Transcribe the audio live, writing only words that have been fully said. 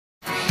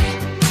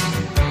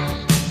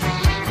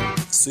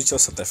Switch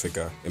of South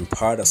Africa in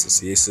proud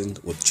association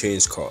with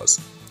Change Cars.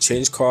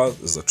 Change Cars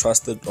is a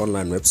trusted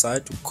online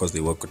website because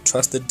they work with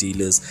trusted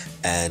dealers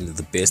and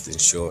the best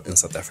insure in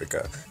South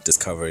Africa.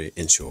 Discovery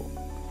Insure.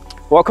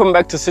 Welcome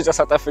back to Switch of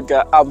South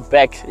Africa. I'm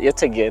back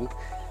yet again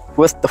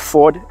with the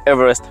Ford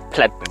Everest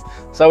Platinum.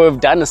 So we've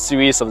done a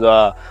series of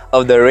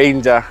the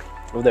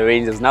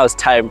Rangers. Now it's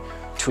time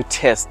to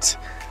test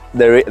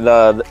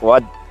the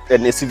what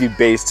an SUV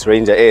based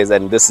Ranger is,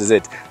 and this is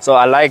it. So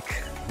I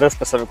like this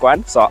specific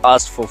one, so I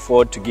asked for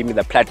Ford to give me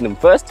the Platinum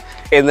first,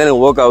 and then we'll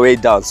work our way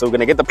down. So we're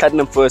gonna get the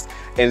Platinum first,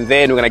 and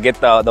then we're gonna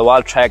get the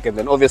wild track, and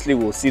then obviously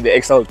we'll see the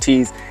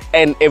XLTs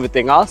and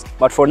everything else.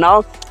 But for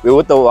now, we're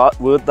with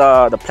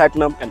the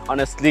Platinum, and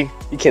honestly,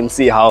 you can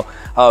see how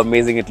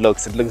amazing it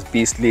looks. It looks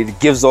beastly. It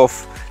gives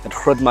off that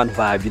Grootman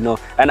vibe, you know.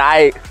 And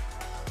I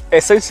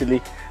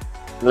essentially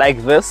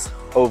like this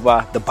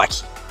over the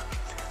Bakkie,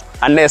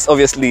 unless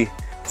obviously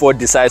Ford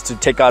decides to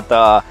take out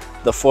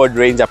the Ford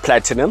Ranger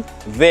Platinum,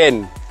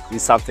 then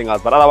is something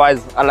else. But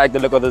otherwise, I like the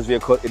look of this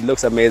vehicle. It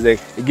looks amazing.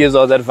 It gives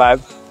all that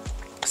vibe.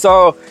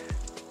 So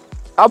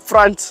up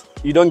front,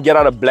 you don't get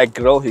out a black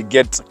grille. You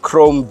get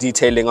chrome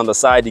detailing on the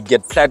side. You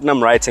get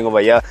platinum writing over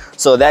here.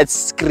 So that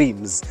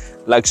screams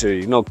luxury.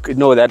 You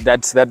know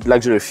that's that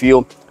luxury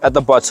feel. At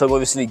the bottom,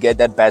 obviously, you get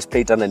that badge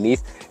plate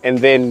underneath. And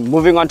then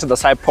moving on to the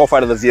side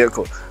profile of the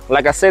vehicle.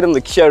 Like I said in the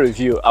Kia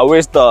review, I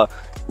wish the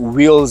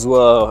wheels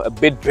were a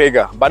bit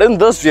bigger, but in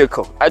this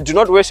vehicle I do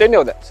not wish any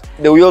of that.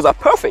 The wheels are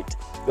perfect.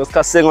 This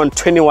car sitting on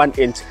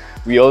 21-inch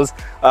wheels.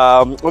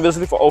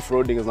 Obviously for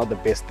off-roading is not the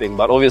best thing,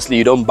 but obviously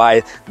you don't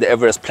buy the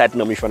Everest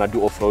Platinum if you want to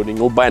do off-roading.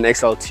 You'll buy an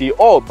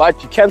XLT,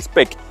 but you can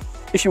spec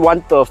if you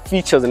want the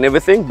features and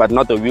everything but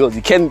not the wheels.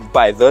 You can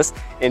buy this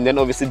and then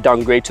obviously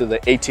downgrade to the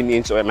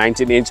 18-inch or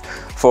 19-inch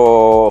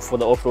for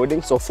the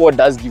off-roading. So Ford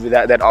does give you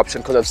that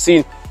option, because I've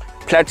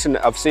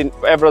seen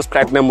Everest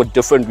Platinum with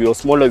different wheels,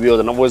 smaller wheels,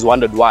 and I've always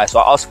wondered why. So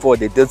I asked Ford.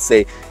 They did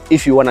say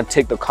if you want to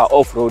take the car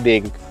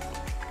off-roading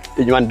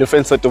and you want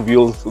different set of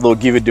wheels, they'll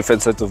give you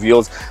different sets of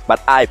wheels.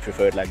 But I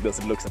prefer it like this.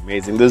 It looks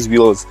amazing. These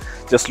wheels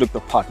just look the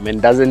part, man.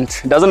 It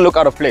doesn't look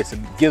out of place. It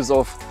gives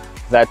off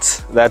that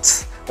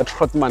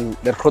Grootman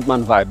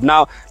vibe.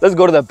 Now let's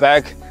go to the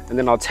back, and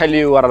then I'll tell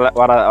you what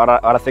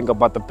I think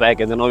about the back,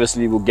 and then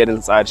obviously we'll get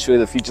inside, show you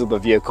the features of the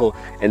vehicle,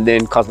 and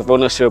then cost of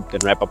ownership, then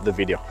wrap up the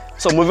video.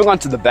 So moving on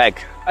to the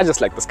back, I just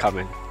like this car,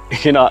 man.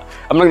 You know,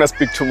 I'm not gonna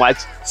speak too much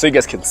so you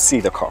guys can see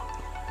the car.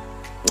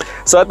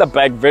 So at the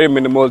back, very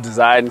minimal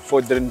design.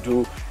 Ford didn't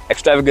do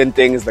extravagant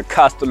things. The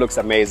car still looks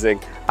amazing.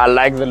 I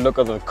like the look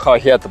of the car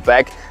here at the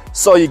back.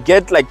 So you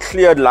get like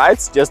cleared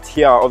lights just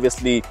here,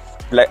 obviously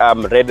like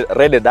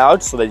read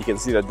out so that you can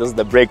see that this is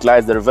the brake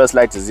lights, the reverse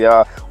lights is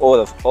here,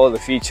 all the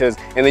features,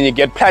 and then you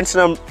get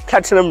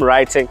platinum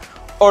writing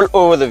all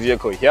over the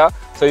vehicle here.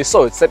 So you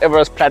saw it said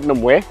Everest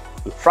Platinum wear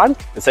in front,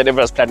 it said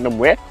Everest Platinum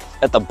wear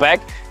at the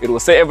back, it will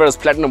say Everest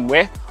Platinum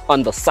wear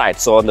on the side,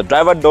 so on the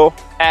driver door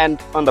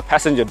and on the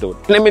passenger door.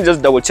 Let me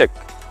just double check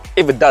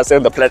if it does say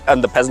on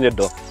the passenger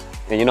door.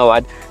 And you know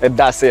what, it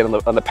does say on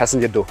the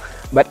passenger door.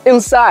 But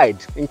inside,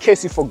 in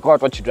case you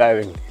forgot what you're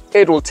driving,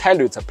 it will tell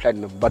you it's a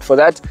Platinum. But for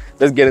that,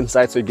 let's get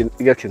inside so you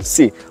guys can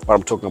see what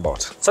I'm talking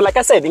about. So like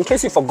I said, in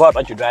case you forgot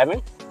what you're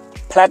driving,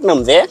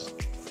 Platinum there,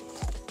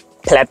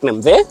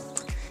 Platinum there.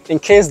 In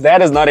case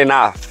that is not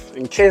enough,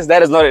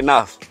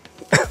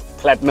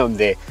 Platinum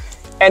there.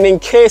 And in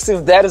case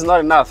if that is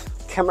not enough,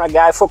 camera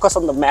guy, focus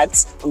on the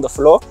mats on the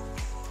floor,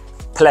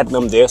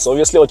 Platinum there. So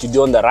obviously what you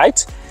do on the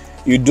right,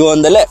 you do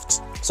on the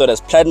left. So there's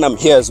Platinum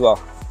here as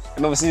well.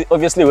 And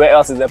obviously where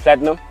else is there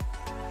Platinum?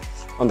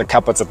 On the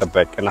carpets at the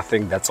back, and I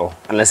think that's all.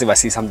 Unless if I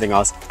see something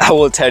else, I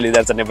will tell you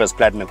that's an Everest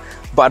Platinum.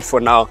 But for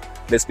now,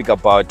 let's speak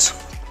about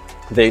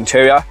the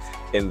interior,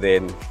 and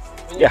then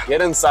yeah, get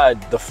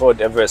inside the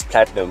Ford Everest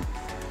Platinum.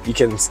 You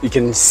can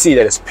see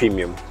that it's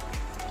premium.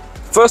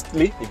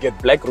 Firstly, you get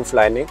black roof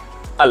lining.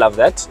 I love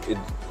that. It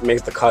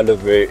makes the car look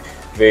very,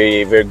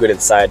 very, very good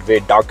inside, very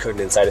dark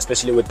inside,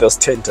 especially with this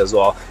tint as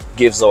well.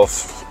 Gives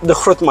off the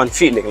Grootman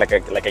feeling, like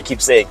I keep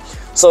saying.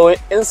 So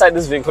inside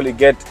this vehicle, you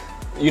get,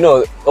 you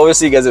know,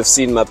 obviously you guys have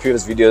seen my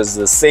previous videos,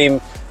 the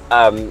same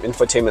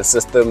infotainment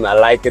system. I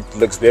like it.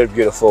 Looks very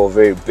beautiful,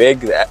 very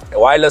big.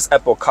 Wireless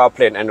Apple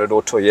CarPlay and Android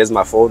Auto. Here's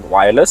my phone,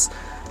 wireless.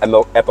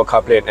 Apple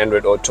CarPlay and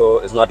Android Auto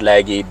is not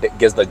laggy. It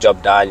gets the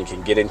job done. You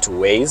can get into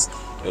Waze.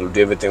 It'll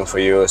do everything for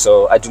you.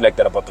 So I do like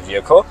that about the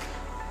vehicle.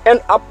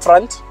 And up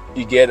front,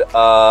 you get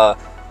a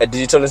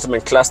digital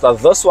instrument cluster.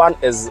 This one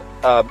is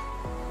a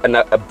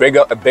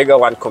bigger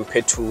one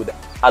compared to the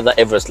other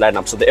Everest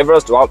lineup. So the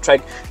Everest Wild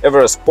Track,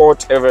 Everest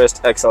Sport,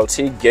 Everest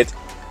XLT get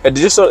a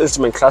digital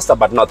instrument cluster,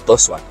 but not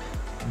this one.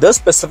 This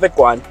specific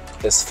one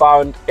is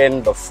found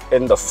in the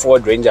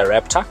Ford Ranger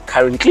Raptor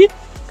currently.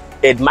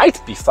 It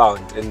might be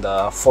found in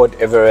the Ford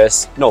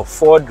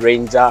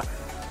Ranger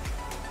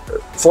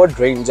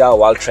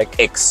Wild Track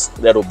X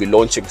that will be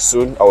launching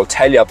soon. I will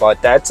tell you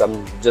about that.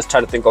 I'm just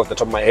trying to think off the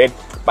top of my head.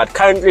 But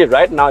currently,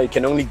 right now, you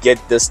can only get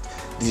this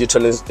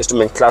digital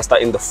instrument cluster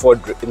in the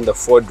Ford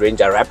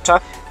Ranger Raptor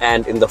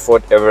and in the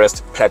Ford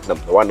Everest Platinum,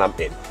 the one I'm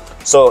in.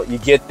 So you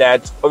get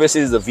that.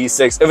 Obviously it's the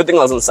V6. Everything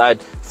else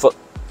inside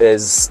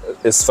is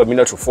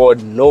familiar to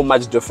Ford. No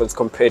much difference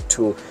compared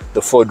to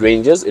the Ford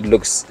Rangers. It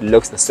looks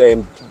the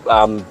same.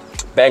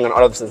 Bang &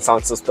 Olufsen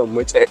sound system,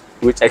 which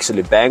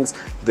actually bangs.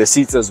 The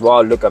seats as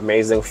well look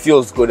amazing,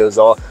 feels good as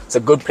well. It's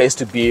a good place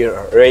to be,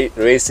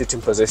 race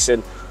sitting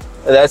position.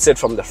 That's it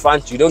from the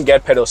front. You don't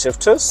get pedal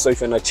shifters, so if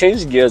you're gonna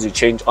change gears, you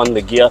change on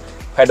the gear.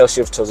 Pedal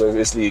shifters,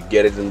 obviously you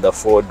get it in the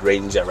Ford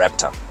Ranger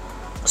Raptor.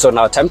 So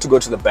now time to go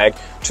to the back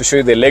to show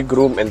you the leg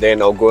room, and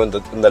then I'll go in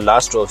the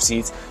last row of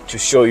seats to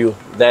show you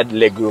that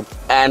leg room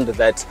and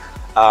that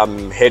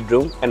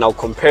headroom, and I'll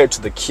compare it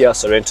to the Kia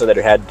Sorento that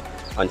we had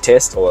on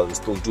test, or we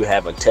still do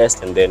have on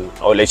test, and then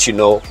I'll let you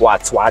know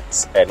what's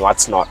what and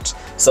what's not.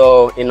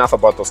 So enough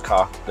about those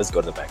cars, let's go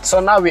to the back. So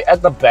now we're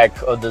at the back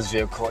of this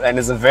vehicle, and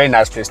it's a very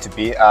nice place to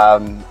be.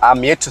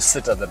 I'm yet to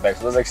sit at the back,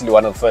 so that's actually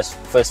one of the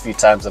first few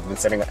times I've been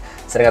sitting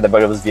at the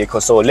back of this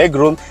vehicle. So leg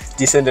room,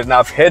 decent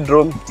enough.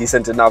 Headroom,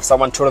 decent enough.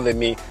 Someone taller than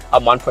me,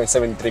 I'm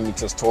 1.73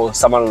 meters tall.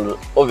 Someone will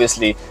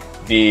obviously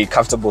be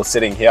comfortable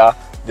sitting here.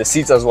 The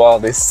seats as well,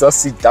 this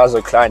seat does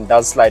recline,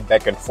 does slide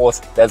back and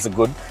forth. That's a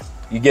good.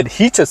 You get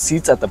heated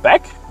seats at the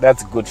back.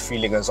 That's a good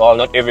feeling as well.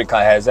 Not every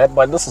car has that,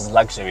 but this is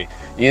luxury.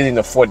 You're using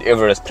the Ford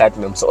Everest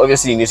Platinum, so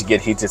obviously you need to get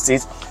heated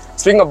seats.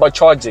 Speaking about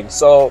charging,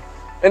 so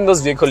in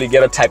this vehicle you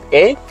get a Type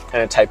A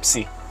and a Type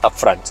C up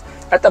front.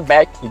 At the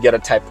back you get a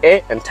Type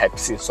A and Type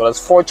C, so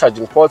that's 4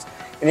 charging ports.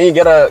 And then you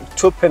get a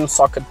 2-pin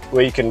socket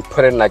where you can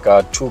put in like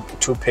a two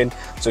pin,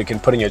 so you can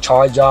put in your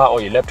charger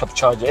or your laptop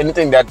charger,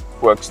 anything that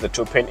works the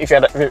 2-pin. If you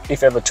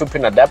have a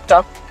 2-pin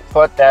adapter,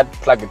 put that,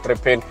 plug a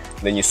 3-pin,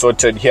 then you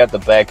sort it here at the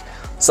back.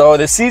 So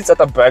the seats at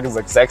the back is the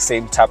exact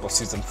same type of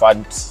seats in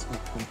front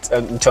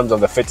in terms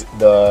of the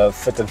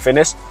fit and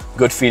finish.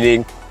 Good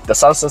feeling. The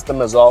sound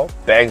system as well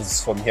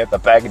bangs from here at the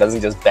back. It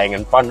doesn't just bang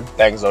in front, it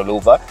bangs all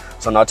over.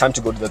 So now time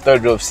to go to the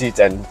third row of seats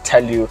and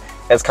tell you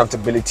there's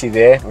comfortability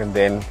there, and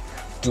then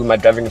do my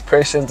driving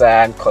impressions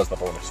and cause the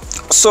bonus.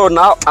 So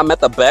now I'm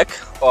at the back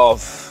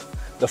of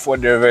the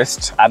Ford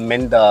Everest. I'm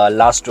in the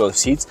last row of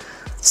seats.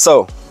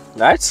 So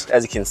right,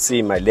 as you can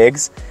see, my leg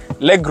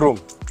room,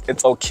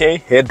 it's okay.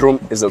 Headroom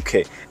is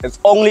okay. It's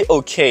only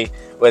okay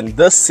when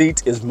this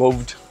seat is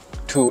moved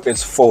to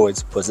its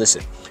forward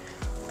position.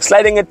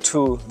 Sliding it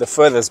to the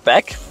furthest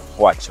back,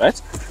 watch, right?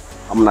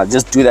 I'm gonna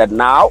just do that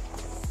now.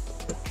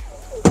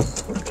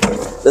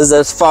 This is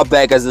as far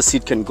back as the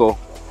seat can go.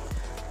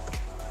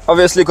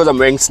 Obviously, because I'm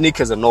wearing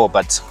sneakers and all,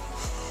 but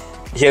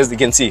here's, you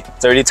can see,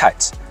 it's already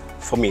tight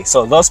for me.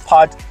 So this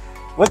part,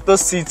 with the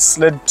seat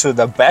slid to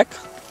the back,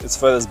 its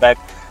furthest back,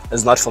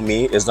 is not for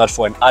me. It's not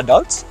for an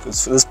adult.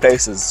 This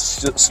place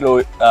is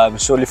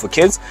surely for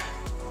kids.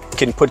 You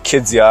can put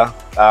kids here.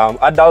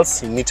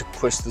 Adults, you need to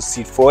push the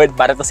seat forward,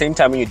 but at the same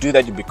time, when you do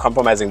that, you'll be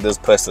compromising this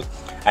person,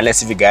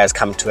 unless if you guys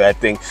come to, I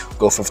think,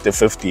 go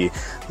 50-50.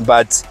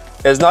 But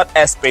it's not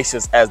as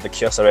spacious as the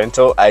Kia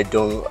Sorento. I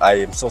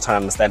am still trying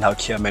to understand how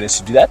Kia managed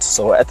to do that.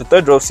 So at the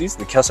third row seats,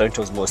 the Kia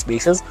Sorento is more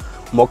spacious,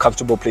 more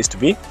comfortable place to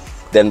be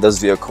than this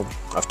vehicle.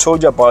 I've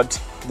told you about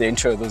the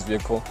interior of this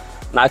vehicle.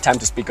 Now time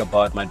to speak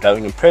about my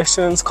driving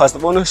impressions, cost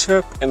of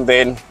ownership, and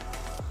then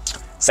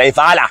say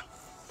voila.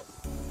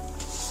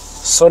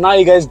 So now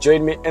you guys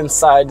join me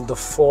inside the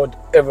Ford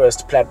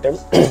Everest Platinum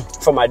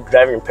for my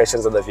driving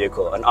impressions of the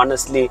vehicle. And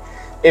honestly,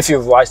 if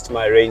you've watched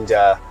my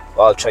Ranger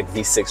All-Track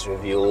V6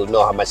 review, you'll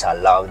know how much I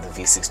love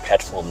the V6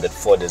 platform that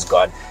Ford has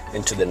gone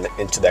into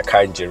the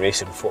current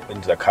generation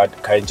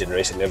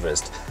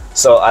Everest.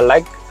 So I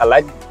like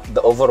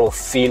the overall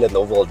feel and the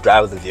overall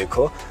drive of the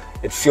vehicle.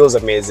 It feels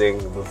amazing.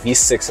 The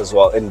V6 as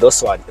well in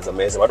this one is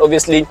amazing. But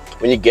obviously,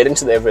 when you get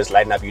into the Everest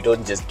lineup, you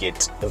don't just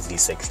get a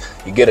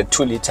V6. You get a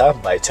 2-liter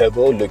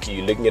bi-turbo.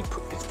 You're looking at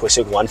it's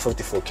pushing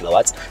 154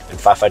 kilowatts and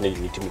 500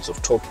 newton meters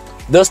of torque.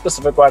 This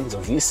specific one is a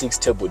V6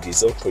 turbo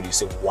diesel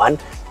producing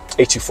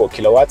 184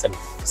 kilowatts and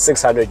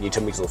 600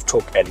 newton meters of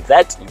torque, and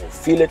that you will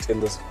feel it in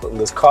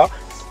this car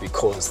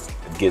because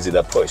it gives you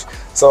that push.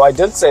 So I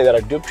did say that I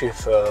do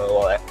prefer,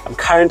 or I'm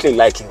currently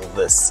liking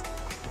this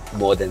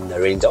more than the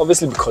Ranger,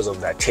 obviously because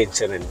of the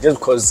attention and just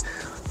because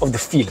of the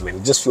feel, man.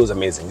 It just feels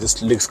amazing, it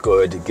just looks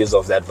good, it gives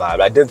off that vibe.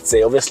 I did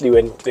say obviously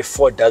when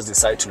Ford does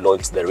decide to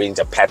launch the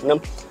Ranger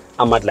Platinum,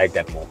 I might like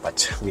that more,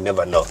 but we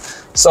never know.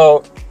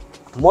 So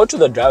more to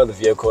the drive of the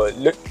vehicle,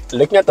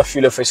 looking at the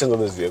fuel efficiency of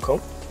this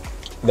vehicle,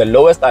 the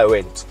lowest I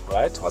went,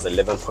 right, was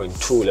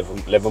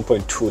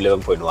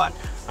 11.1.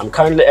 I'm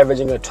currently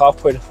averaging a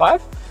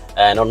 12.5,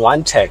 and on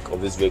one tank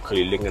of this vehicle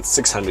you're looking at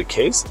 600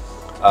 Ks.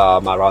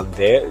 Around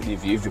there.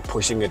 If you're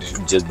pushing it, it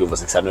should just be over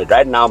 600.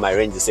 Right now my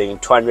range is saying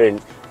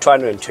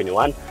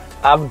 221.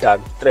 I've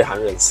done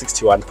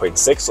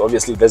 361.6.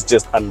 Obviously that's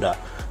just under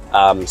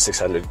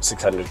 600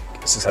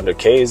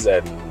 Ks,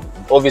 and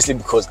obviously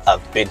because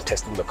I've been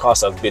testing the car,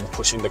 so I've been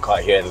pushing the car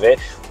here and there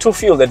to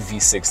feel that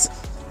V6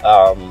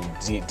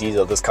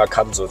 diesel this car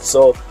comes with.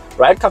 So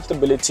ride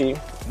comfortability,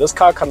 this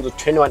car comes with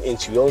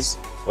 21-inch wheels.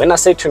 When I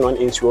say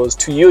 21-inch wheels,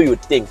 to you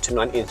would think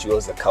 21-inch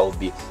wheels the car will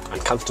be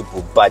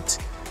uncomfortable, but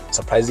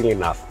surprisingly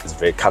enough, is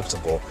very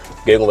comfortable.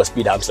 Going over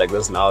speed humps like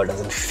this now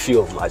doesn't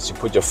feel much. You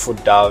put your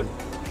foot down,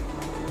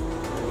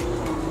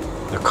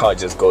 the car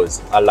just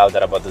goes. I love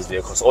that about this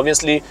vehicle. So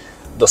obviously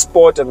the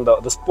Sport and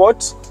the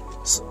Sport,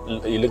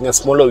 you're looking at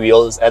smaller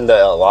wheels, and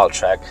the Wild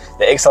Track,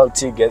 the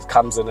XLT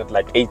comes in at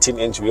like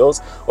 18-inch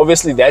wheels.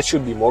 Obviously that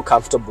should be more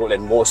comfortable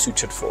and more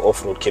suited for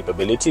off-road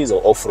capabilities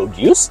or off-road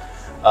use,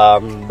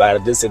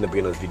 but this in the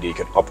beginning of the video you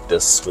can opt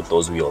this with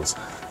those wheels.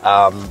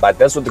 But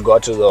that's what the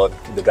got is on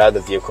the guy of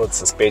the vehicle.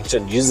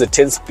 Suspension uses a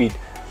 10-speed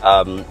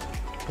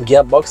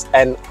gearbox,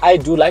 and I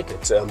do like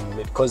it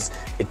because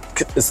it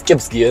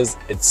skips gears.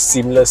 It's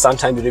seamless.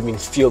 Sometimes you don't even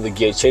feel the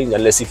gear change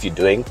unless if you're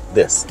doing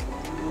this.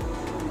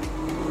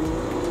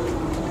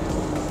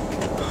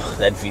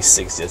 That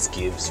V6 just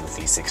gives you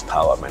V6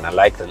 power, man. I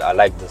like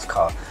this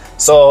car.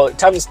 So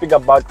time to speak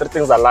about the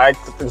things I like,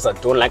 the things I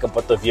don't like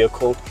about the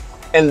vehicle,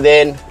 and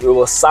then we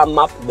will sum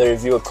up the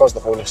review of cost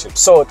of ownership.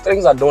 So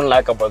things I don't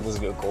like about this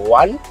vehicle: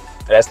 one,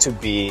 it has to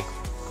be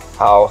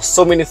how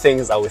so many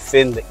things are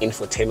within the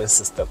infotainment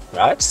system,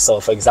 right? So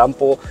for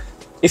example,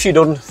 if you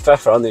don't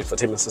faff around the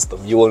infotainment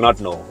system, you will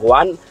not know.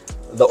 One,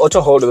 the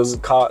auto hold of this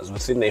car is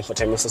within the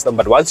infotainment system,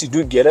 but once you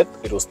do get it,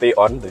 it will stay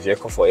on the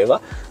vehicle forever.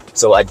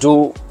 So I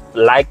do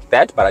like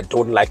that, but I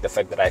don't like the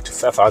fact that I had to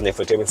faff around the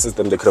infotainment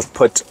system. They could have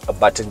put a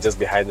button just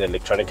behind the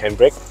electronic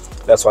handbrake.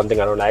 That's one thing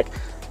I don't like.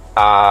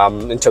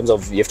 In terms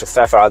of you have to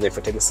faff around the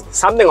infotainment system.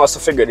 Something I also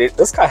figured it,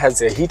 this car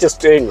has a heated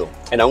steering wheel,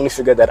 and I only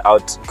figured that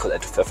out because I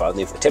had to faff around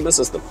the infotainment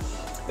system.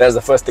 That's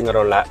the first thing I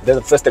don't like. That's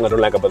the first thing I don't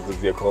like about this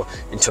vehicle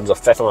in terms of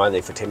faffing around the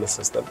infotainment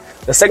system.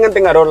 The second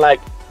thing I don't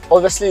like,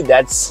 obviously,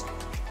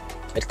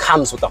 it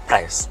comes with a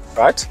price,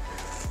 right?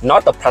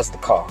 Not the price of the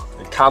car.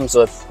 It comes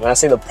with, when I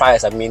say the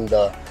price, I mean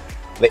the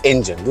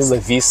engine. This is a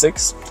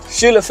V6.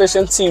 Fuel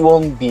efficiency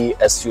won't be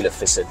as fuel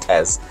efficient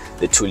as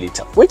the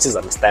 2-liter, which is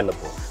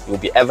understandable. You'll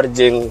be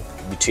averaging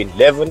between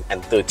 11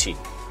 and 13.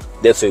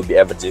 That's what you'll be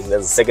averaging.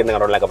 That's the second thing I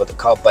don't like about the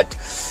car, but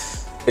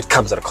it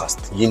comes at a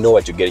cost. You know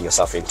what you're getting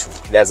yourself into.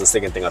 That's the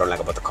second thing I don't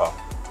like about the car.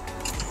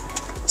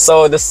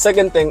 So the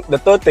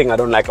third thing I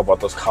don't like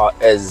about this car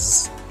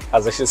is, I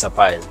was actually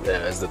surprised,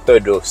 is the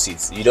third row of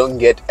seats. You don't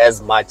get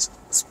as much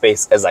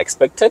space as I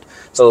expected.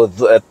 So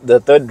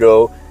the third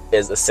row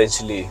is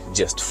essentially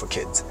just for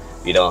kids.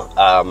 You know,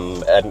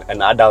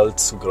 an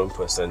adult grown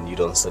person, you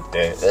don't sit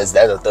there. That's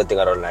the third thing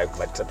I don't like,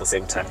 but at the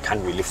same time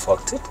can't really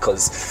fault it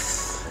because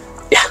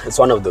yeah, it's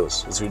one of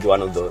those. It's really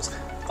one of those.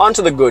 On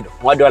to the good.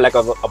 What do I like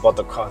about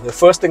the car? The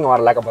first thing I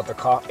like about the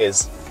car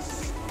is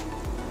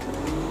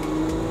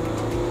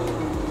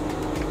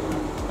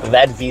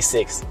that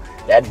V6.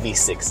 That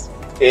V6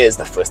 is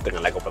the first thing I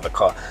like about the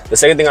car. The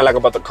second thing I like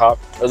about the car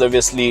is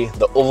obviously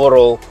the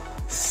overall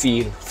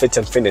feel, fit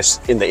and finish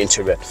in the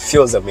interior. It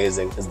feels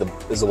amazing.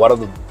 It's one of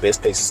the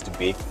best places to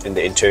be in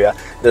the interior.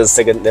 There's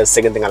the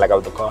second thing I like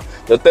about the car.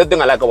 The third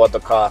thing I like about the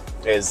car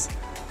is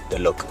the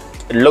look.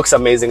 It looks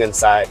amazing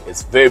inside.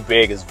 It's very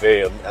big. It's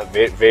very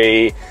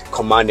very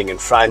commanding in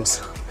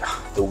front.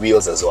 The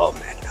wheels as well,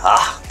 man.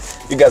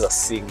 You guys are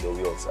seeing the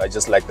wheels. I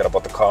just like that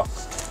about the car.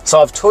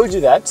 So I've told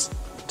you that.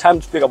 Time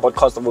to speak about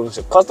cost of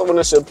ownership. Cost of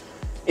ownership,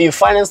 if you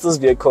finance this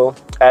vehicle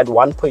at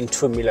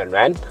 1.2 million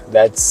rand,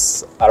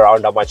 that's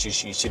around how much you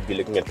should be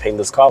looking at paying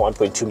this car,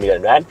 1.2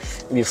 million rand.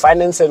 If you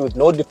finance it with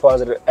no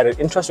deposit at an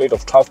interest rate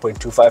of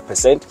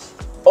 12.25%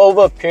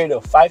 over a period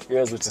of 5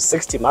 years, which is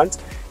 60 months,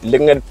 you're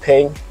looking at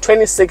paying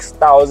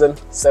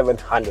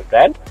 26,700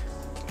 rand.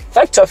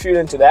 Factor fuel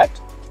into that.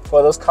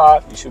 For this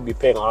car, you should be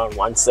paying around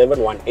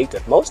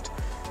 1718 at most.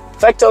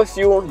 Factor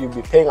fuel, you'll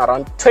be paying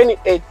around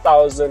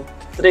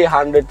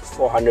 28,300,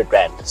 400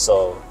 rand.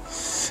 So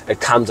it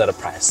comes at a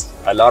price.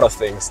 A lot of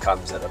things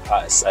comes at a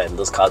price, and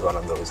this car is one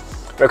of those.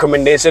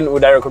 Recommendation: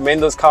 would I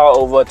recommend this car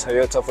over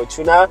Toyota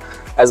Fortuner?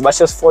 As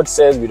much as Ford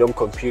says we don't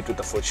compete with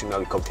the Fortuner,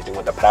 we're competing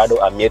with the Prado.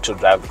 I'm yet to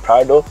drive the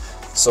Prado,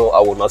 so I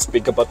will not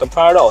speak about the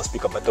Prado. I'll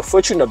speak about the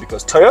Fortuner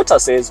because Toyota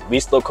says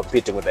we're still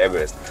competing with the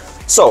Everest.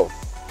 So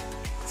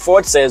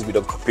Ford says we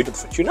don't compete with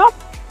Fortuner.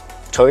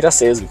 Toyota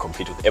says we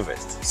compete with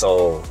Everest.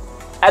 So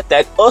at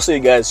that, also you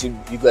guys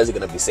are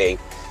gonna be saying,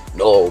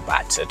 no,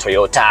 but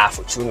Toyota,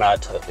 Fortuner,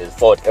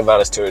 Ford,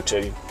 Everest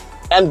territory.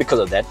 And because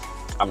of that,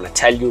 I'm going to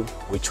tell you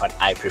which one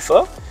I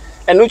prefer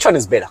and which one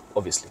is better,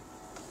 obviously,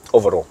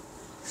 overall.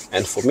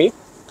 And for me,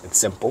 it's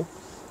simple.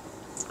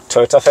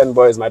 Toyota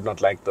fanboys might not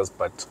like this,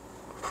 but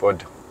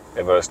Ford,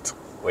 Everest,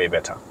 way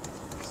better.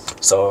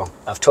 So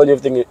I've told you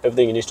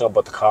everything you need to know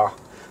about the car.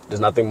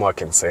 There's nothing more I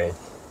can say.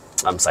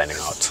 I'm signing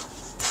out.